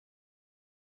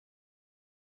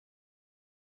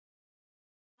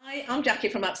Hi, I'm Jackie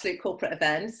from Absolute Corporate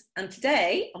Events, and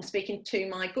today I'm speaking to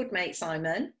my good mate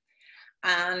Simon.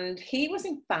 And he was,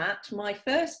 in fact, my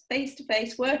first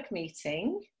face-to-face work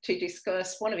meeting to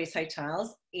discuss one of his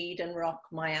hotels, Eden Rock,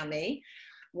 Miami,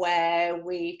 where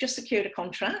we've just secured a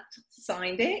contract,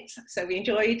 signed it. So we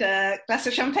enjoyed a glass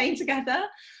of champagne together.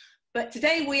 But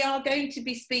today we are going to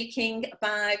be speaking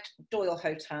about Doyle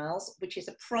Hotels, which is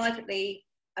a privately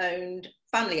owned,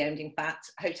 family-owned, in fact,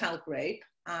 hotel group.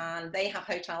 And they have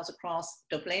hotels across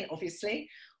Dublin, obviously,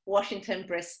 Washington,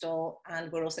 Bristol,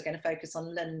 and we're also going to focus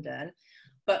on London.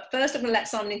 But first, I'm going to let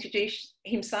Simon introduce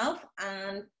himself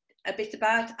and a bit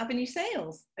about Avenue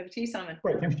Sales. Over to you, Simon.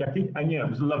 Great, thanks, Jackie. And yeah,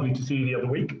 it was lovely to see you the other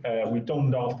week. We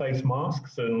donned our face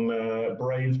masks and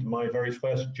braved my very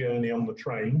first journey on the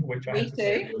train, which I have to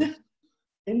say was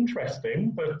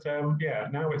interesting. But yeah,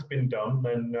 now it's been done,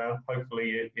 then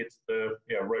hopefully it's the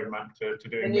roadmap to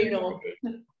doing the new norm.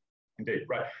 Indeed,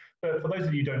 right. For those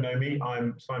of you who don't know me,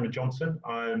 I'm Simon Johnson.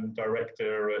 I'm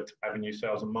Director at Avenue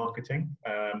Sales and Marketing,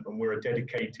 and we're a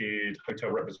dedicated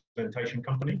hotel representation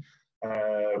company.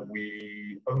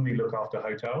 We only look after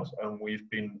hotels, and we've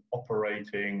been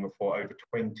operating for over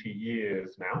 20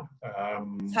 years now.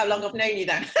 That's how long I've known you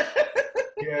then.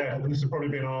 Yeah, and this has probably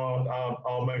been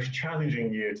our most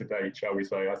challenging year to date, shall we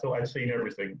say. I thought I'd seen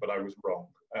everything, but I was wrong.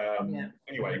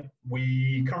 Anyway,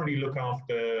 we currently look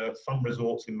after some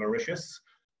resorts in Mauritius.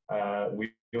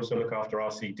 We also look after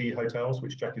RCD hotels,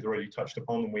 which Jackie's already touched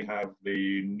upon. We have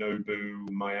the Nobu,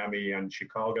 Miami, and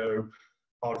Chicago.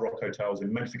 Hard Rock hotels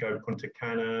in Mexico, Punta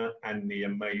Cana, and the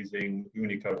amazing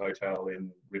Unico Hotel in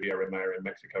Riviera Maya in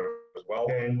Mexico as well.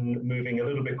 Then moving a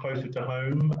little bit closer to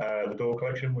home, the Doyle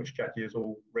Collection, which Jackie has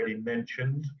already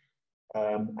mentioned.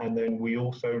 And then we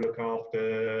also look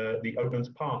after the Oaklands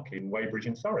Park in Weybridge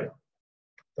in Surrey.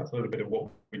 That's a little bit of what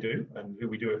we do and who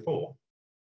we do it for.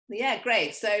 Yeah,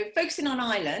 great. So focusing on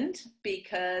Ireland,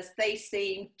 because they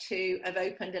seem to have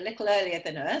opened a little earlier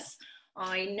than us.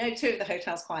 I know two of the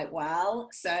hotels quite well.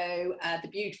 So the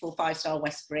beautiful five-star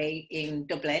Westbury in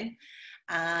Dublin.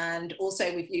 And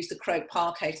also we've used the Croke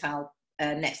Park Hotel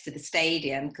next to the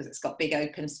stadium because it's got big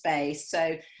open space.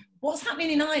 So what's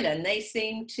happening in Ireland? They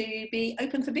seem to be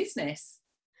open for business.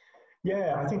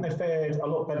 Yeah, I think they fared a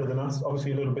lot better than us,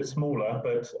 obviously a little bit smaller,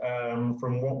 but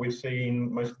from what we've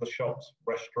seen, most of the shops,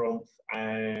 restaurants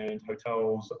and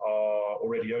hotels are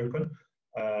already open.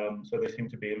 So they seem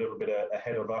to be a little bit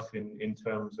ahead of us in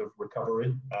terms of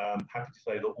recovery. Happy to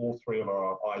say that all three of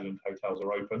our island hotels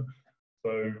are open.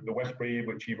 So the Westbury,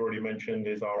 which you've already mentioned,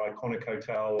 is our iconic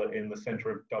hotel in the centre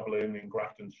of Dublin in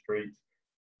Grafton Street.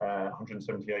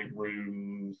 178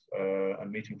 rooms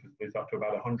and meeting facilities up to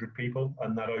about 100 people,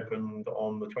 and that opened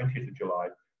on the 20th of July.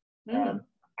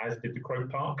 As did the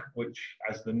Croke Park, which,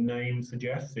 as the name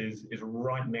suggests, is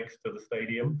right next to the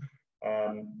stadium.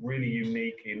 Really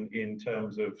unique in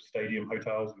terms of stadium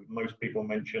hotels. Most people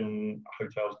mention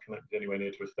hotels connected anywhere near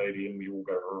to a stadium, you all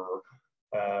go,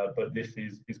 but this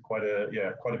is quite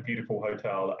a beautiful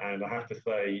hotel. And I have to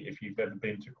say, if you've ever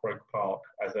been to Croke Park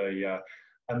as a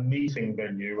meeting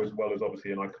venue, as well as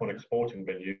obviously an iconic sporting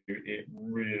venue, it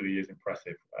really is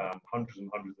impressive. Hundreds and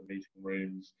hundreds of meeting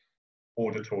rooms,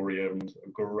 auditoriums, a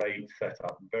great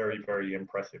setup, very, very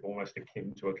impressive, almost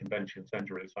akin to a convention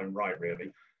centre in its own right, really.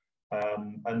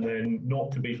 And then,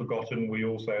 not to be forgotten, we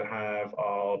also have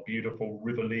our beautiful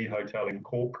Riverlea Hotel in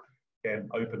Cork, again,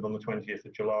 opened on the 20th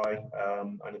of July,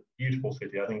 and a beautiful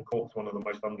city. I think Cork's one of the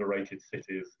most underrated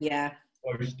cities. Yeah.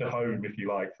 Close to home, if you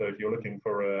like. So if you're looking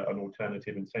for an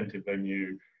alternative incentive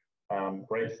venue,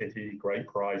 great city, great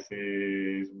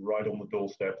prices, right on the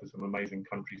doorstep to some amazing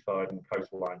countryside and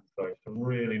coastline. So some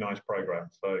really nice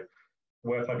programs. So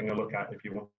worth having a look at if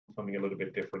you want something a little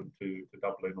bit different to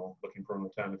Dublin or looking for an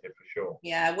alternative for sure.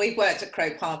 Yeah, we've worked at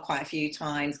Croke Park quite a few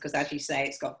times because, as you say,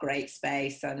 it's got great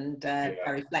space and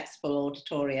very flexible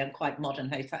auditorium, quite modern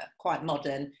hotel, quite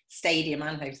modern stadium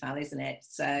and hotel, isn't it?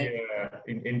 So yeah,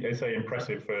 it's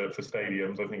impressive for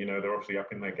stadiums. I think they're obviously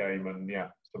up in their game, and yeah,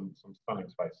 some stunning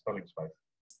space.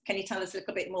 Can you tell us a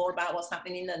little bit more about what's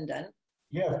happening in London?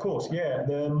 Yeah, of course. Yeah,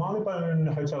 the Marylebone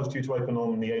Hotel is due to open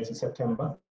on the 8th of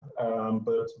September.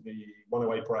 But the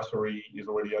 108 Brasserie is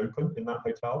already open in that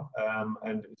hotel,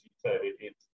 and as you said,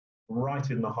 it's right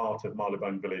in the heart of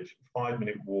Marylebone Village,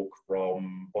 5-minute walk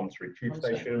from Bond Street Tube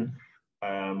Station.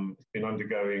 It's been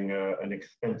undergoing an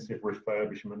extensive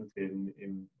refurbishment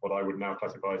in what I would now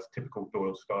classify as typical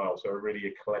Doyle style, so a really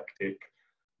eclectic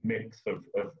mix of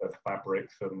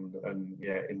fabrics and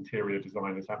yeah, interior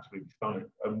design is absolutely stunning.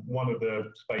 And one of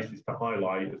the spaces to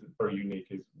highlight, as it's very unique,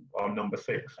 is our number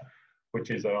 6. which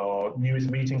is our newest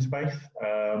meeting space.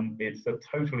 It's a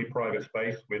totally private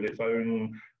space with its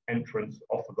own entrance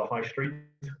off of the high street.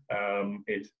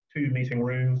 It's 2 meeting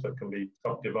rooms that can be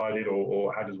subdivided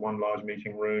or had as one large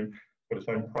meeting room, got its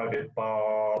own private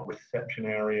bar, reception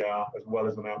area, as well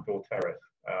as an outdoor terrace.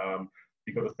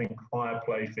 You've got to think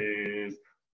fireplaces,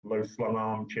 low slung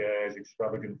armchairs,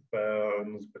 extravagant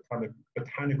ferns,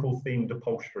 botanical themed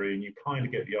upholstery, and you kind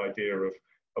of get the idea of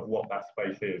what that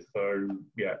space is. So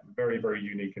yeah, very, very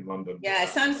unique in London. Yeah, it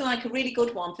sounds like a really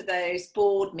good one for those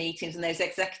board meetings and those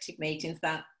executive meetings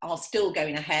that are still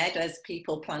going ahead as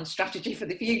people plan strategy for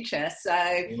the future. So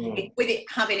with it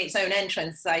having its own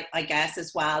entrance, I guess,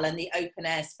 as well, and the open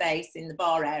air space in the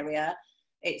bar area,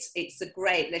 it's a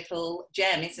great little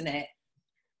gem, isn't it?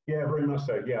 Yeah, very much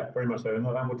so. Yeah, very much so. And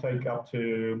that will take up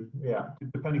to,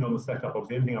 depending on the setup,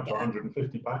 obviously anything up to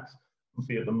 150 packs. You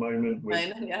see at the moment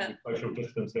with social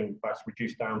distancing, that's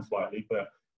reduced down slightly, but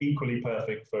equally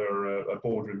perfect for a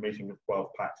boardroom meeting of 12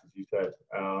 packs, as you said.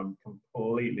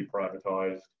 Completely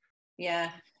privatised.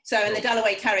 Yeah. So, and the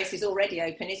Dalloway Terrace is already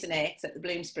open, isn't it? It's at the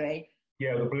Bloomsbury.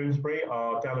 Yeah, the Bloomsbury,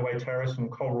 our Dalloway Terrace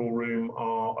and Coral Room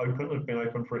are open. They've been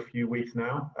open for a few weeks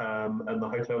now, and the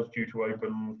hotel's due to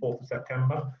open 4th of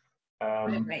September.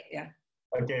 Great, yeah.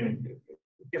 Again,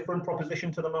 different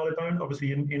proposition to the Marylebone,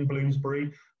 obviously in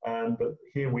Bloomsbury, but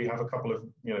here we have a couple of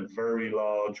very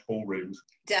large ballrooms.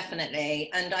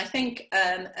 Definitely, and I think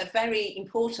a very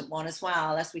important one as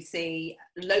well, as we see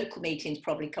local meetings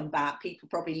probably come back. People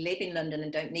probably live in London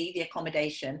and don't need the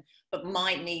accommodation, but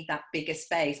might need that bigger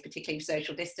space, particularly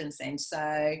social distancing.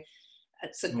 So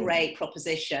it's a great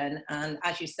proposition, and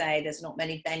as you say, there's not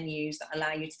many venues that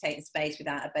allow you to take the space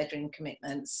without a bedroom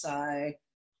commitment. So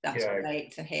that's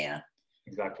great to hear.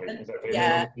 Exactly.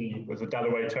 Yeah. And then there's the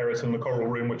Dalloway Terrace and the Coral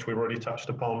Room, which we've already touched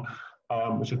upon,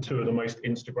 which are 2 of the most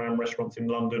Instagram restaurants in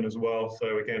London as well.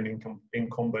 So again, in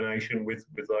combination with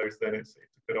those, then it's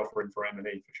a good offering for M&E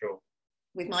for sure.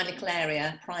 With my little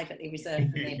area privately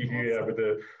reserved for me. Yeah, with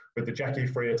the Jacquie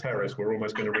Freer Terrace, we're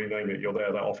almost going to rename it. You're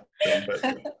there that often. But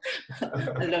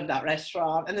I love that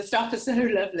restaurant, and the staff are so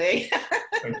lovely.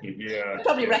 Thank you. Yeah. You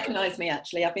probably recognise me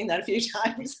actually. I've been there a few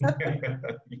times.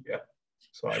 Yeah.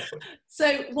 Precisely.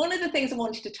 So one of the things I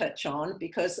wanted to touch on,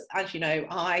 because as you know,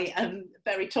 I am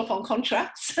very tough on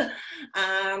contracts,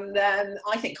 and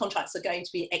I think contracts are going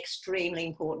to be extremely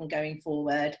important going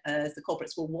forward, as the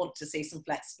corporates will want to see some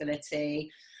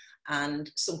flexibility and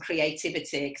some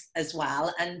creativity as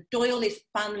well. And Doyle is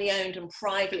family owned and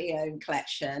privately owned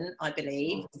collection, I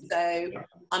believe. So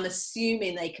I'm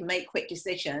assuming they can make quick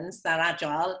decisions, they're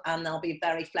agile, and they'll be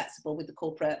very flexible with the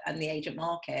corporate and the agent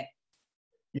market.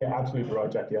 Yeah, absolutely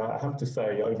right, Jackie. I have to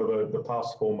say, over the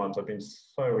past 4 months, I've been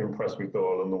so impressed with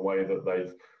Doyle and the way that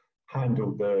they've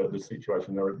handled the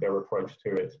situation, their approach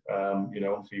to it.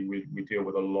 Obviously we deal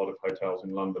with a lot of hotels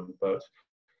in London, but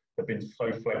they've been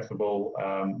so flexible.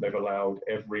 They've allowed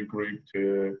every group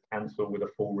to cancel with a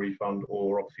full refund,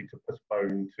 or obviously to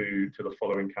postpone to the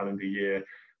following calendar year.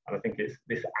 And I think it's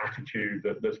this attitude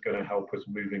that's going to help us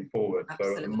moving forward.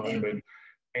 Absolutely. So at the moment,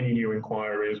 any new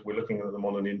inquiries, we're looking at them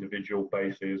on an individual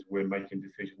basis. We're making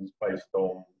decisions based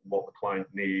on what the client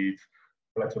needs,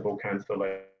 flexible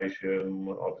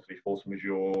cancellation, obviously force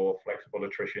majeure, flexible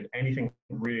attrition, anything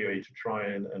really to try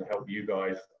and help you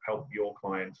guys, help your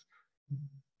clients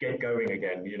get going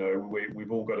again.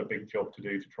 We've all got a big job to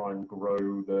do to try and grow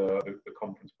the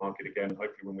conference market again.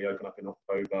 Hopefully when we open up in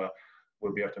October,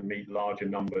 we'll be able to meet larger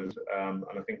numbers, and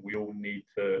I think we all need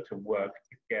to work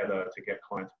together to get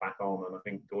clients back on, and I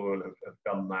think Doyle have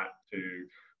done that to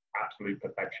absolute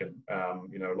perfection.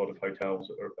 A lot of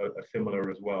hotels are similar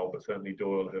as well, but certainly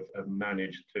Doyle have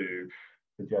managed to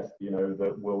suggest,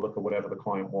 that we'll look at whatever the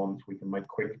client wants. We can make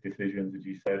quick decisions, as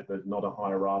you said. There's not a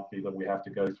hierarchy that we have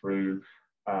to go through.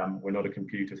 We're not a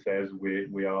computer says. We'll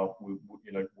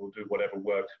do whatever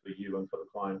works for you and for the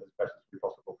client as best as we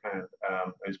possibly can.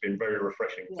 And it's been very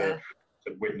refreshing to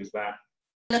witness that.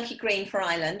 Lucky green for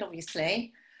Ireland,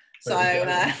 obviously. So,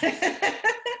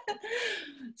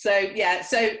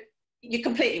 so you're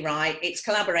completely right. It's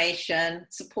collaboration,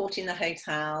 supporting the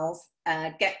hotels,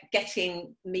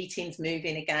 getting meetings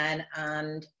moving again,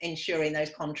 and ensuring those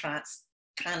contracts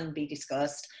can be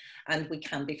discussed and we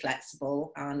can be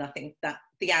flexible. And I think that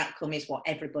the outcome is what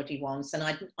everybody wants. And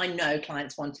I know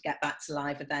clients want to get back to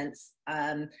live events,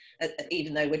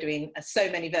 even though we're doing so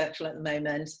many virtual at the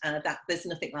moment, that there's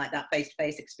nothing like that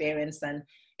face-to-face experience. And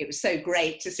it was so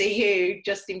great to see you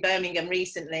just in Birmingham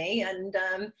recently, and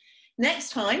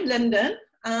next time London,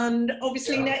 and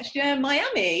obviously next year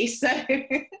Miami. So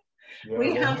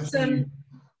we have some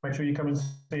make sure you come and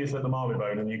see us at the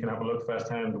Marylebone, and you can have a look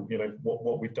firsthand, you know,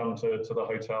 what we've done to the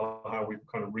hotel, how we've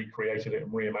kind of recreated it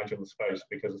and reimagined the space,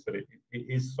 because I said it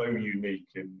is so unique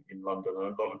in London, and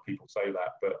a lot of people say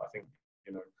that, but I think,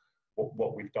 you know,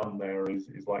 what we've done there is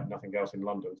like nothing else in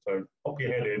London. So pop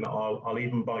your head in. I'll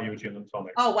even buy you a gin and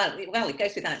tonic. Oh, well, it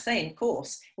goes without saying, of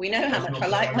course. We know how much I Not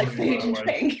like my money, food by the and way.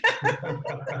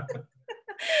 drink.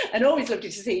 And always lovely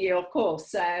to see you, of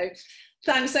course. So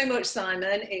thanks so much,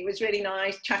 Simon. It was really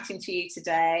nice chatting to you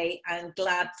today, and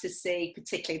glad to see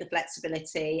particularly the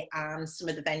flexibility and some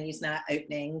of the venues now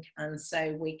opening. And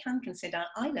so we can consider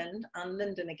Ireland and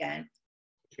London again.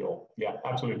 Sure. Yeah,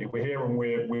 absolutely. We're here, and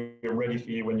we're ready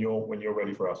for you when you're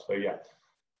ready for us. So yeah,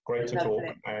 great to talk,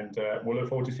 and we'll look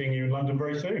forward to seeing you in London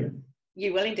very soon.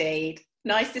 You will indeed.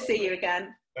 Nice to see you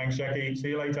again. Thanks, Jackie. See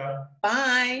you later.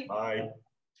 Bye. Bye.